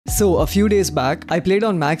So a few days back, I played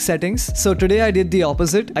on max settings. So today I did the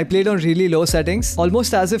opposite. I played on really low settings,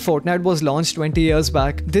 almost as if Fortnite was launched 20 years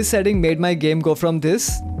back. This setting made my game go from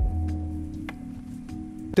this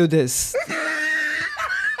to this.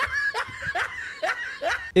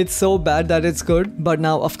 It's so bad that it's good, but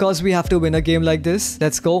now of course we have to win a game like this.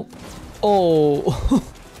 Let's go. Oh,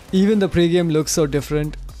 even the pre-game looks so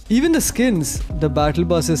different. Even the skins, the battle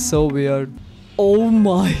bus is so weird. Oh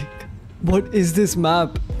my, what is this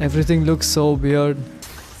map? Everything looks so weird.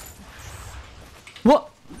 What?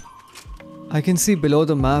 I can see below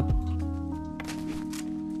the map.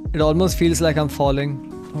 It almost feels like I'm falling.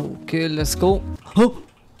 Okay, let's go. Oh.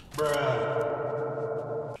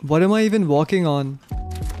 What am I even walking on?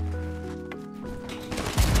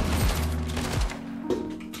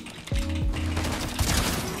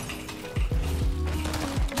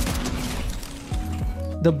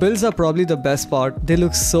 The builds are probably the best part. They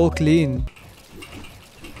look so clean.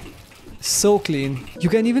 So clean. You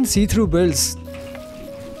can even see through builds.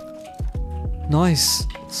 Nice.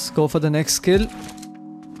 Let's go for the next skill.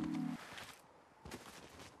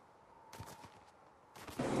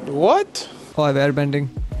 What? Oh, I have airbending.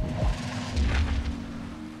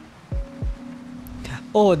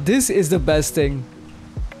 Oh, this is the best thing.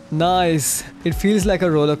 Nice. It feels like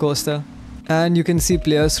a roller coaster. And you can see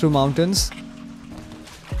players through mountains.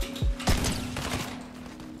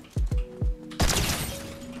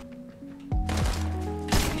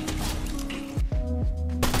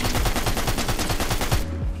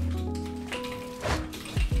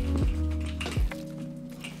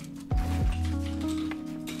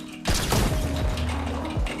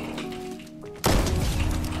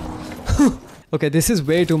 Okay, this is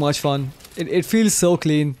way too much fun. It feels so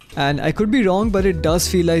clean. And I could be wrong, but it does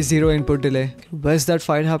feel like zero input delay. Where's that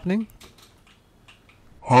fight happening?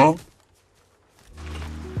 Huh?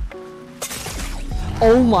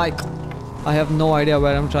 Oh my god. I have no idea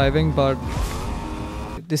where I'm driving, but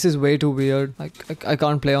this is way too weird. I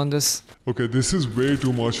can't play on this. Okay, this is way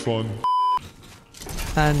too much fun.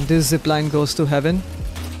 And this zipline goes to heaven.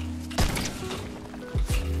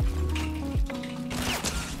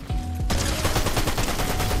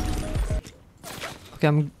 Okay,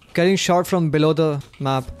 I'm getting shot from below the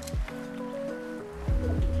map.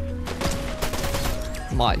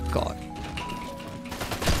 My god.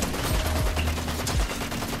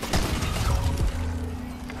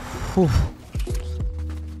 Whew.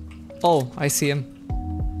 Oh, I see him.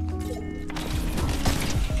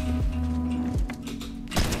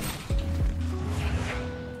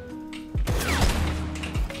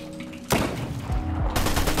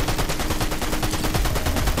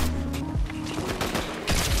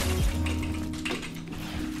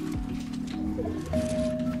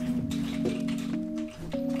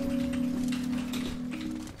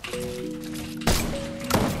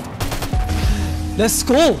 Let's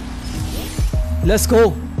go! Let's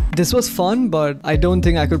go! This was fun, but I don't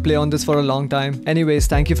think I could play on this for a long time. Anyways,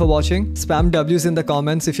 thank you for watching. Spam W's in the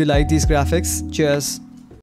comments if you like these graphics. Cheers!